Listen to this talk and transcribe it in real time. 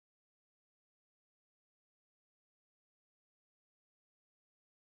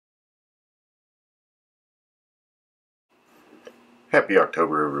Happy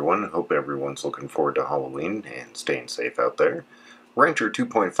October, everyone. Hope everyone's looking forward to Halloween and staying safe out there. Rancher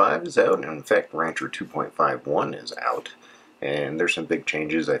 2.5 is out, and in fact, Rancher 2.51 is out. And there's some big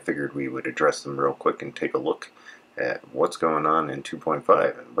changes. I figured we would address them real quick and take a look at what's going on in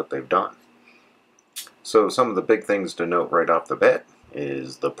 2.5 and what they've done. So some of the big things to note right off the bat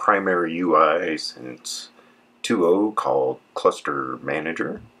is the primary UI since 2.0 called Cluster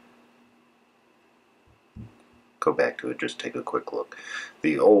Manager. Go back to it, just take a quick look.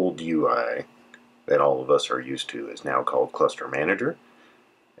 The old UI that all of us are used to is now called Cluster Manager,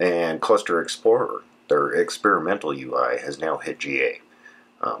 and Cluster Explorer, their experimental UI, has now hit GA.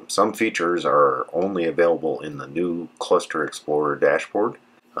 Some features are only available in the new Cluster Explorer dashboard.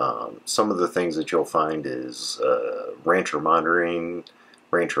 Some of the things that you'll find is Rancher monitoring,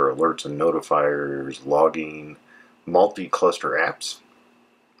 Rancher alerts and notifiers, logging, multi-cluster apps,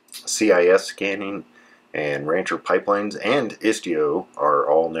 CIS scanning, and Rancher pipelines and Istio are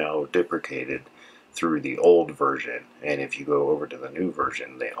all now deprecated through the old version, and if you go over to the new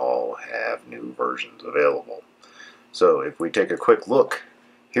version, they all have new versions available. So if we take a quick look,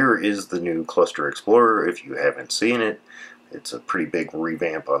 here is the new Cluster Explorer. If you haven't seen it, it's a pretty big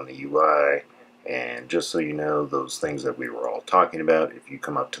revamp on the UI, and just so you know, those things that we were all talking about, if you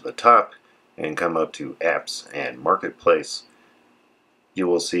come up to the top and come up to Apps and Marketplace, you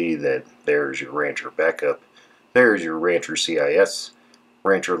will see that there's your Rancher backup, there's your Rancher CIS,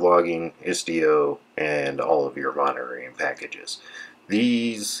 Rancher logging, Istio, and all of your monitoring packages.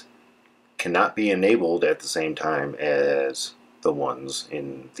 These cannot be enabled at the same time as the ones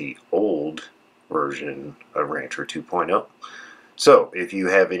in the old version of Rancher 2.0. So if you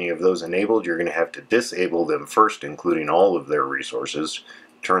have any of those enabled, you're going to have to disable them first, including all of their resources,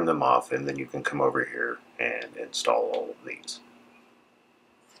 turn them off, and then you can come over here and install all of these.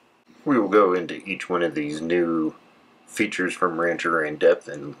 We will go into each one of these new features from Rancher in depth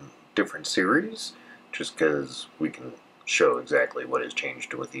in different series, just because we can show exactly what has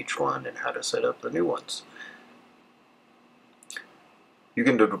changed with each one and how to set up the new ones. You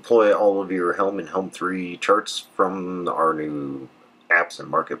can deploy all of your Helm and Helm 3 charts from our new Apps and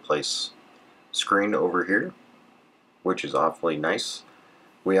Marketplace screen over here, which is awfully nice.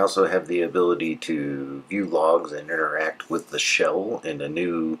 We also have the ability to view logs and interact with the shell in a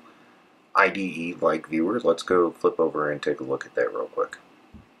new IDE-like viewer. Let's go flip over and take a look at that real quick.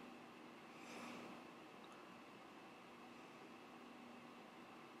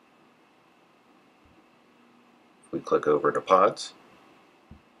 We click over to pods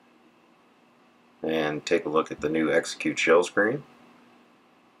and take a look at the new execute shell screen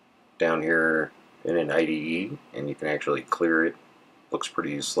down here in an IDE, and you can actually clear it. Looks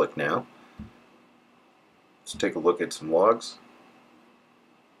pretty slick now. Let's take a look at some logs.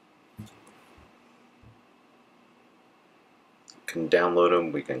 Can download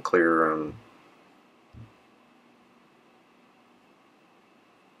them, we can clear them.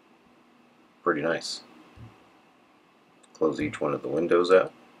 Pretty nice. Close each one of the windows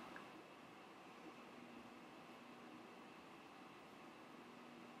out.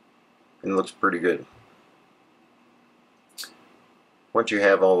 And it looks pretty good. Once you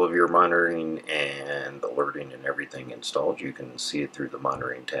have all of your monitoring and alerting and everything installed, you can see it through the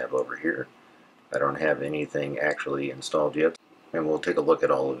monitoring tab over here. I don't have anything actually installed yet, and we'll take a look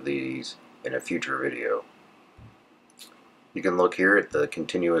at all of these in a future video. You can look here at the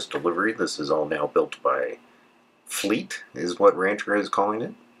continuous delivery. This is all now built by Fleet, is what Rancher is calling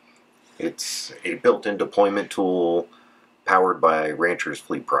it. It's a built-in deployment tool powered by Rancher's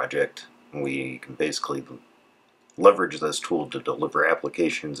Fleet project. We can basically leverage this tool to deliver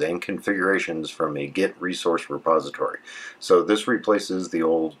applications and configurations from a Git resource repository. So this replaces the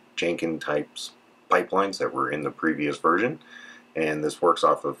old Jenkins types pipelines that were in the previous version, and this works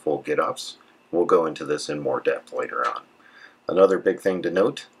off of full GitOps. We'll go into this in more depth later on. Another big thing to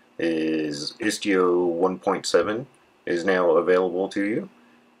note is Istio 1.7 is now available to you.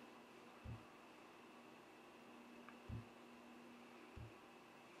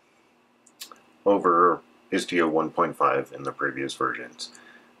 Over Istio 1.5 in the previous versions.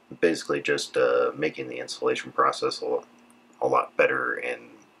 Basically just making the installation process a lot better and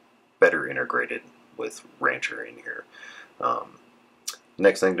better integrated with Rancher in here.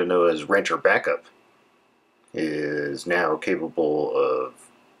 Next thing to know is Rancher Backup is now capable of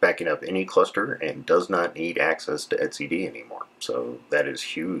backing up any cluster and does not need access to etcd anymore. So that is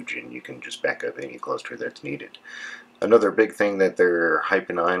huge, and you can just back up any cluster that's needed. Another big thing that they're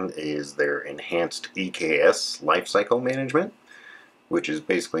hyping on is their enhanced EKS lifecycle management, which is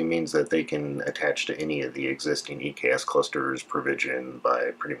basically means that they can attach to any of the existing EKS clusters provisioned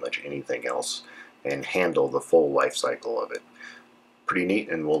by pretty much anything else and handle the full lifecycle of it. pretty neat,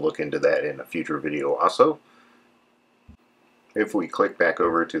 and we'll look into that in a future video also. If we click back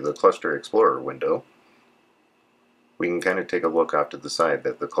over to the Cluster Explorer window, we can kind of take a look off to the side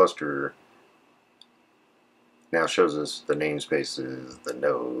that the cluster now shows us the namespaces, the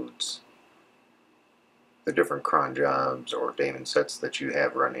nodes, the different cron jobs or daemon sets that you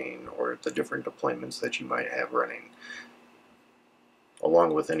have running, or the different deployments that you might have running,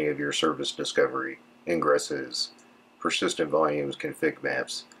 along with any of your service discovery, ingresses, persistent volumes, config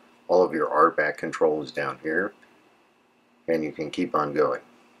maps. All of your RBAC control is down here, and you can keep on going.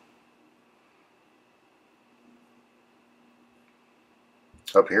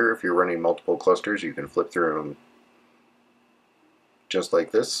 Up here, if you're running multiple clusters, you can flip through them just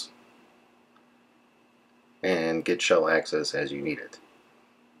like this and get shell access as you need it.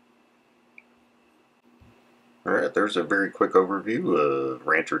 Alright, there's a very quick overview of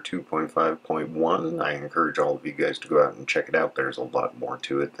Rancher 2.5.1. I encourage all of you guys to go out and check it out. There's a lot more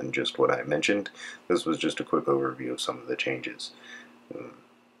to it than just what I mentioned. This was just a quick overview of some of the changes.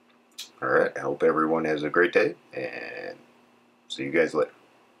 Alright, I hope everyone has a great day, and see you guys later.